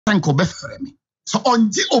sanko be frame so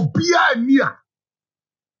onji obia nia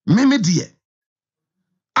me die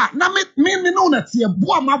na me no na tie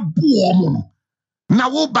boa ma boa mo no na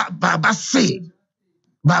wo baba say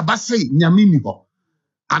nyame ni ho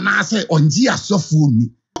ana say onji asofo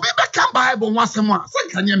mi obi be kan bible wasem a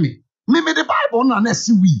sanka nyame me the bible na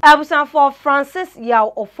si wi abusan for Francis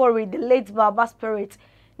Yaw Ofori the late Baba Spirit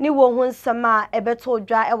ni wo hu nsama ebeto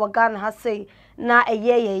dwa e Ghana ha say na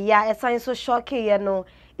eye ya esan so shock ye no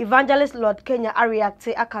Evangelist Lord Kenya react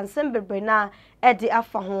akansem bebre na e di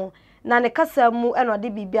afa ho na ne kasa mu e no de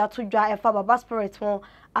bibia to dwa e fa Baba Spirit ho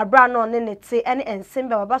abra no ne nete ene ensem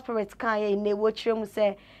Baba Spirit kan ye ne wo kire mu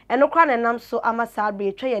se eno kra na nam so amasa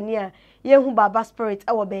abre twa ye ne a ye hu Baba Spirit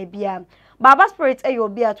e wo baabia Baba Spirit e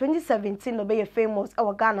obi a 2017 no be famous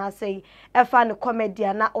e Ghana say e fa ne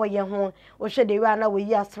comedian na oye ho o hwe de wi na we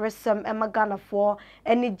yi asresem e Ghana fo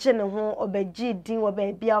eni gene ho obaji din wo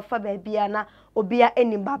baabia fa baabia na obi a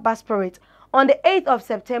eni Baba Spirit. On the 8th of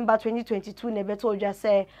September 2022 nebeto oja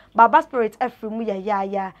say Baba Spirit afrimu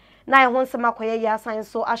ya na ehon sema koye ya san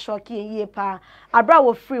so ashoki yie pa abra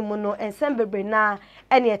wo free mu no ensem bebre na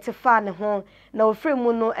ene etefa ne ho na wo free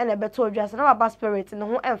mu no ene beto oja say na Baba Spirit ne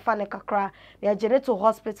ho emfa ne kakra na Geneto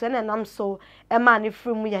Hospital ene nam so e ma ne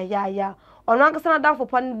free mu ya ono ankasa na dan for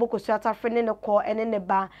pan boko suata frene ne ko ene ne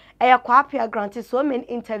ba eya kwa apia granted so many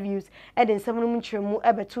interviews e den nsem no nchiremu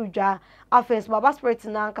e beto oja afens Baba Spirit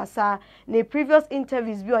na ankasa ne previous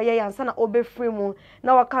interviews bi oye yansa na obe free mu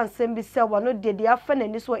na waka nsem bi se wano de afa na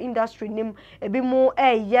ni so industry nim ebi mu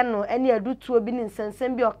ye no ene adutuo bi ni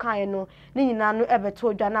nsensem bi okan no ni nyina no e beto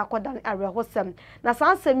oja na akoda ne arehosem na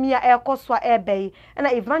sansem ya e koswa e bei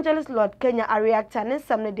na Evangelist Lord Kenya reactor ne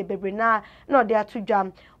nsem ne de bebre na ode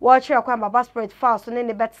atodwa wo kire kwa Baba Spirit fast ne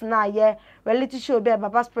ne bet na ye reality show be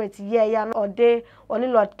Baba Spirit ye ya no ode oni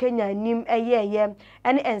Lord Kenya nim ye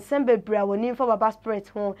ene ensem bebre woni for Baba Spirit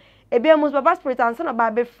ho ebi mus Baba Spirit ansa na ba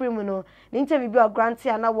be free mu no ni interview bi o grant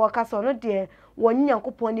ya na work so no de woni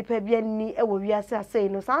Nyankopon nipa bia ni e wo wiase asai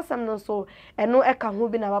no sansam no so eno e ka ho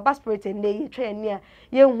bi na Baba Spirit ne ye twa ni a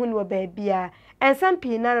ye hu ni wo ba bia ensam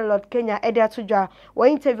pi na Lord Kenya e de atodwa wo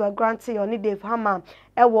interview grant ya oni Dave Hammer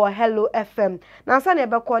e wo Hello FM na nsa na e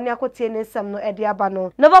be ko ni akotie ne nsam no e de aba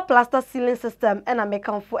no Nova Plaster Ceiling System e na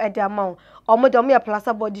mekanfo e de ama omo ya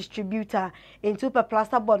plaster board distributor into per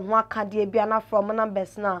plaster board ho aka de bia na from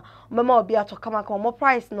numbers na mama obi atokama ka mo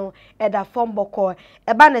price no e da form boko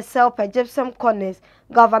e ba ne sell per gypsum corners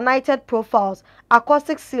galvanized profiles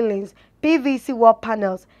acoustic ceilings PVC wall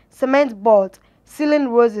panels cement boards ceiling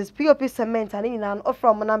roses POP cement and in an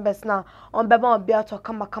from numbers na on bema obi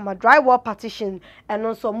atokama kama drywall partition and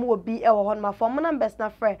also mo obi e wo hon ma from numbers na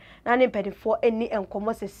frɛ na ne pedifo eni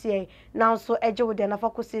enkomo sesie na so eje wo de na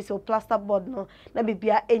focus se plaster board no na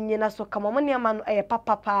bibia enye na so kama mo ne ama no e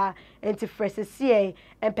papa enti fresesie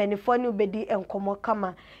empedifo ni obedi enkomo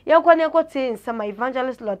kama yenkɔ ne kote nsema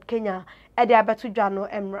Evangelist Lord Kenya e de abeto dwa no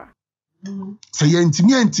emra se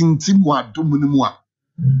yentimi antintim wa domu mu a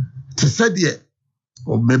te sɛ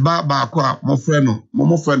o me ba ko a mo frɛ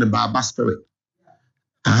no Baba Spirit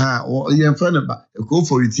o yen frɛ no ba ko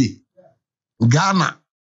for it Ghana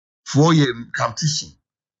for your competition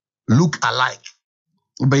look alike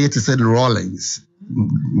obey to say the Rollins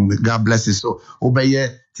God bless you so obey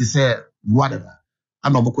to say whatever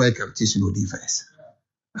and no ko competition o defense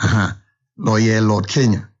no ye Lord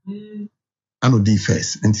Kenya and o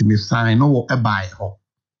defense until me sign no e buy ho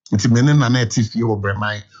nti mene na na tifie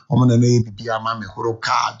obremai omo na na bibia ma me horo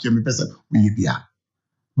ka je me pese we bia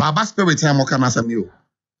Baba Spirit am ka na asami o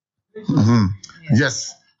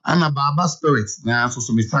yes ana Baba Spirit na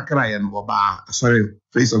so me sakra ye no ba sorry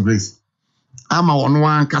Face of Grace ama wono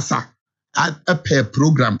ankasa a per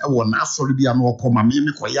program e wo na asori bia no okoma me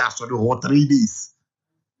me koya asori ho 3 days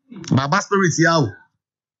Baba Spirit ya o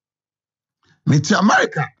me to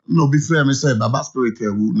America no be free me say Baba Spirit e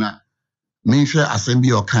wu na Minsha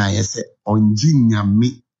assembly or can say on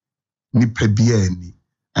jinyami ni prebiani.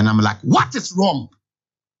 And I'm like, what is wrong?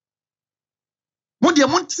 What do you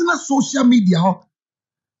want to social media?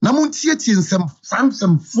 Namunti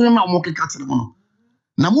some phone or moke catalono.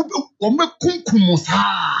 Namu ombe kunkumosa.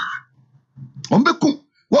 Ombe kun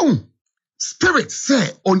wow spirit say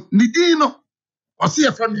on nidino or see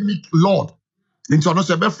a friend me Lord. Into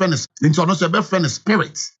no be friend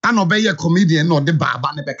spirit. And obey a comedian or the baba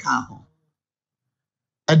nebeka.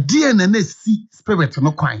 A DNA see spirit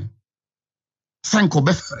no kwan sanko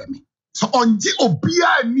be frame so onji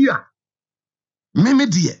obia nia me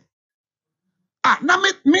die na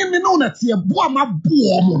me no na tie boa ma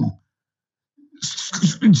boa mo no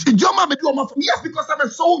joma me do for yes because I'm a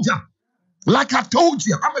soldier like I told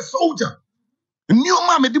you I'm a soldier new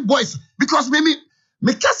man me the boys because me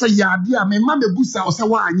me kasa yade a me ma me busa o se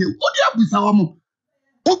wa anye wo dia busa wa mo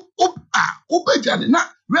o bejane na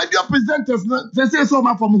radio presenters na say so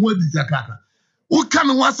ma from ho di zakaka o kan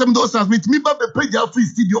ho asem those as me ba be page free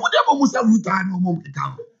studio wo dia mo musa ruta no mo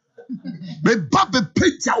ka me ba be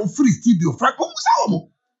page free studio fra mo musa wa mo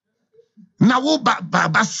na wo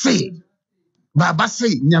baba say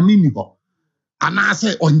nyame ni ho ana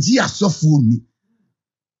say onji asofo mi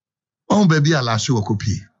on baby ala show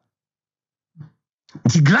copy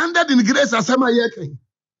the grounded in grace asema yeke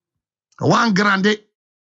one grande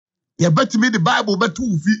ye bet me the bible bet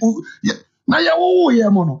two fi na ye wo ye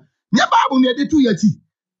mo no nya bible ne de tu yati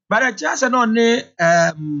but a chance no ne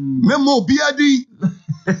memo biadi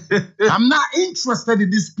I'm not interested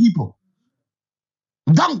in these people.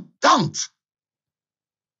 Don't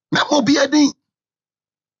memo biadi.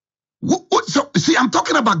 So see, I'm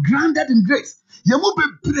talking about grounded in grace. Yemu be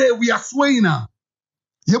pray we are swaying now.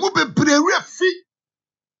 Yemu be pray we are fit.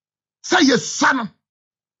 Say yes, son.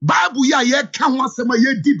 Bible ya ye kan wasema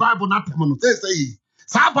ye di Bible na temono. Say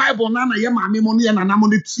sa Bible na ye maame mo ne na na mo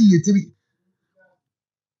ne ti ye tiri.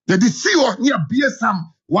 The see near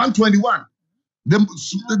BSM 121.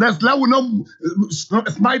 That's level no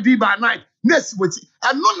smite D by night. Next what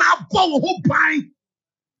and no now go whole pine.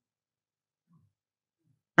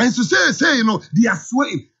 And to say, you know, they are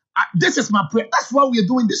swaying. This is my prayer. That's why we are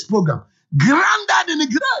doing this program. Grounded in the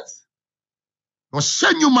grace. Or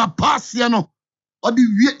send you my past, you know. Or the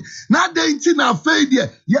now they ain't now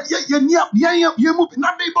failure. Yeah, move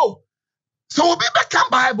not able. So we be back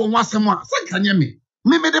Bible once a month. Say, can you me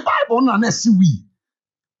the Bible no na see we.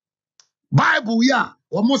 Bible, yeah,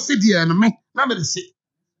 almost sit here and me, na me see.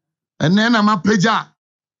 And then I'm a pleasure.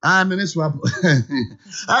 I'm in a swap. And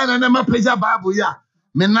then I'm a pleasure Bible, yeah.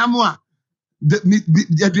 Me namwa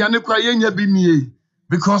the Diana crying ya be me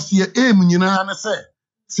because ye aim, you know, and I say,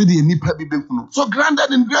 City nipa be bekuno. So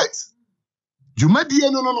grounded in grace. Jumadi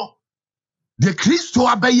no. The Christo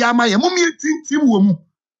abayama ya mummy tim womu.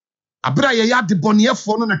 Abra ya de bonnier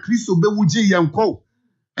for no Christo be wuji yanko.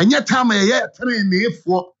 And yet time ya train me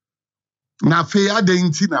for. Na fe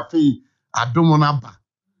adenti na fe adomo na ba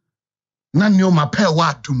na nyo ma pe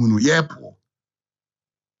wa adomo no ye po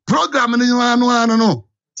program no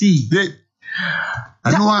ti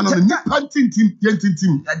ano ni pantintim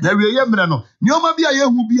yentintim na we ye mra no nyoma bia ye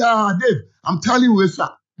hu bia Dave I'm telling you sir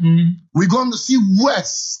we're going to see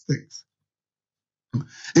worse things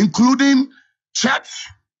including church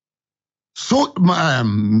so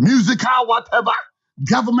musical whatever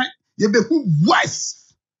government ye be who worse.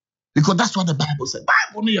 Because that's what the Bible said.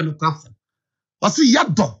 Bible no look after. But see,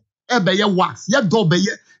 yado, ebe ye wax, yado be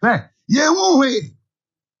ye we.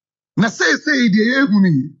 Na say ye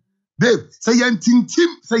huni. Babe, say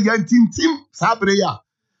yantintim, sabre ya.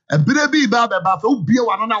 E brebi ba fe obi e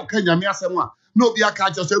wano na oka nyame asem no bi aka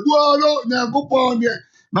just say, "Wo no, na gopon ye."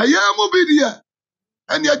 Na ye mo bi dia.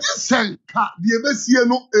 And ye just say, "Ka bi e besie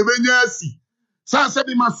no e benya asi." Sa se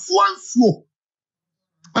bi masuansuo.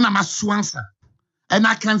 Ana masuansa. And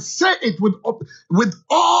I can say it with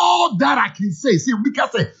all that I can say. See, we can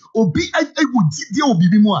say,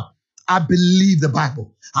 I believe the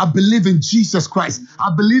Bible. I believe in Jesus Christ.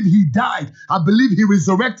 I believe he died. I believe he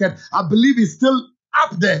resurrected. I believe he's still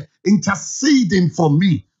up there interceding for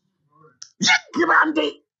me.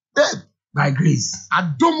 By grace. I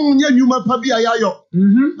don't know you my pabi ayayo.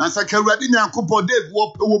 As I can read in a couple Dave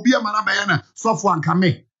will be a man so far and come.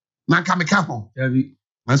 Na come kapo.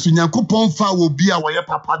 And so Nyankopon fa will be our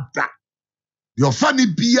papa da. Your funny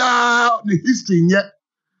bia the history yet.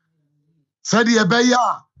 Said ye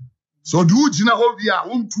beya. So do you know bia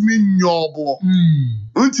untumi nyobo.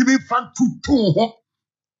 Untumi fan tutu ho.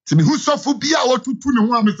 Timi hu sofo bia o tutu ne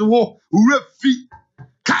ho amese wo refi.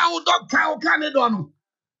 Cow Canada no.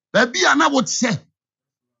 Baby ana what say.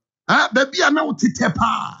 Baby ana what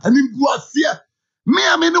tepa. Ani guasia.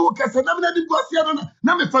 Me no kasa na me na guasia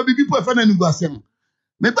na me fa bibi po fa na guasia.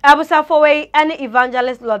 Abusa for way any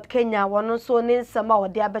evangelist Lord Kenya wono so ne nsema wo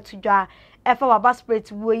de abetudwa efa waba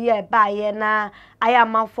spirit wo ye ba ye na aya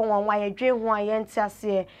manfo won wa ye dwen ho aye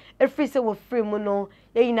ntiase efri se wo free mu no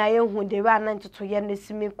ye yina ye hu de wa na ntoto ye na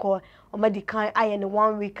simi ko o medican aye ne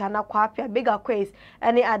 1 week na kwa apia bigger quiz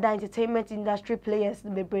any other entertainment industry players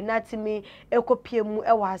be brenatimi ekopie mu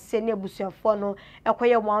e wa ase ne abusuafo no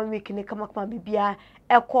ekoye 1 week ne kama bibia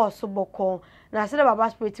ekọ so boko na se baba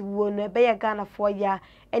spirit wo no be ye Ghana for ya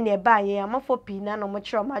ene ba ye amafo pi na no mo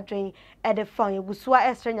kire omadwen e de fan ebusua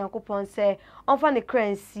estre Nyankopon se onfa ne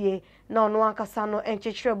kransie na ono akasa no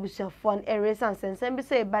enchechire abusuafo no eresan sensen bi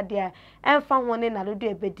se ba dia enfa ho ne na dodo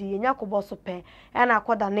ebedi Nyakobo so pe e na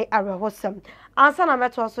akoda ne arehosem ansa na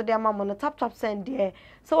meto so de amamo no tap send de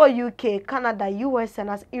So UK, Canada, US and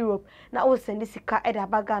as Europe. Now we send this car at a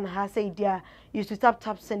bag and has a idea. You to tap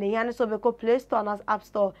send the so we go Play Store and as App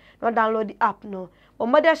Store. Not download the app no. But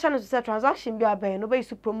mother channel to say transaction be a buy. Nobody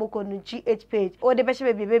to promo code no GH page. Or the best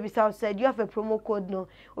baby South said you have a promo code no.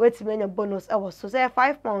 Wait to your bonus hours. So say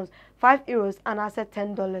 £5, €5 and I said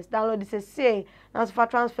 $10. Download this say now for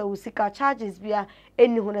transfer we seek our charges via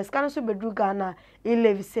any who scan so be do Ghana in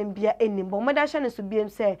levi same via any. But mother channel to be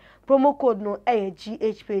say promo code no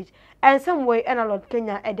GH page. And some way and a lot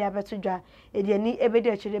Kenya edi abetuja edi ni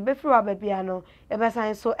ebedi chede be free abia no e be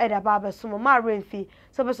sign so edi aba so ma rain fee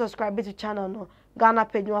so be subscribe to channel no Ghana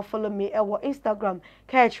page no follow me e wo Instagram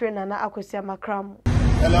Kaitri na Akosia Makram.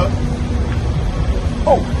 Hello.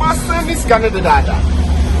 Oh, master Miss Canada dada.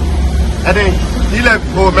 And then he left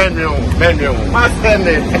go menu master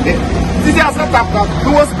ne. Did you set up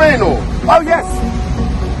you was Spain oh yes.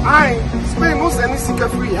 I Spain most any SH0CK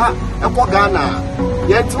free ha e ko Ghana.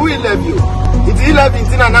 Yet we love you. It's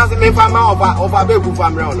 11 and as me for my over baby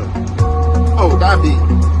family. Oh, that be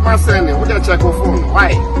my son. What you check your phone?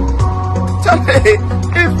 Why?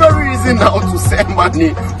 It's very easy now to send money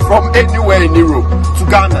from anywhere in Europe to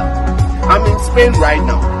Ghana. I'm in Spain right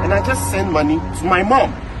now, and I just send money to my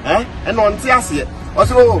mom. And on TSC,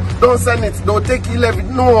 also don't send it. Don't take e-levy.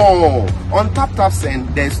 No, on tap send,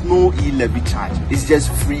 there's no e-levy charge. It's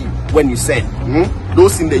just free when you send.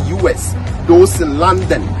 Those in the US, those in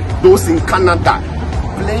London, those in Canada,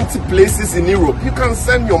 plenty places in Europe. You can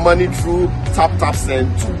send your money through tap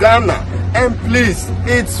send to Ghana, and please,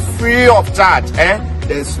 it's free of charge.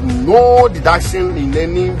 There's no deduction in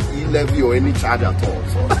any e-levy or any charge at all.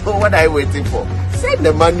 So what are you waiting for? Send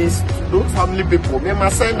the money to those family people. Me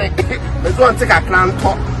must send it. Let's go and take a clan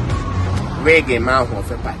talk. Reggae man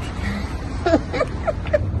for Patrick.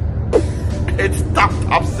 It's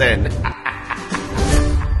tap send.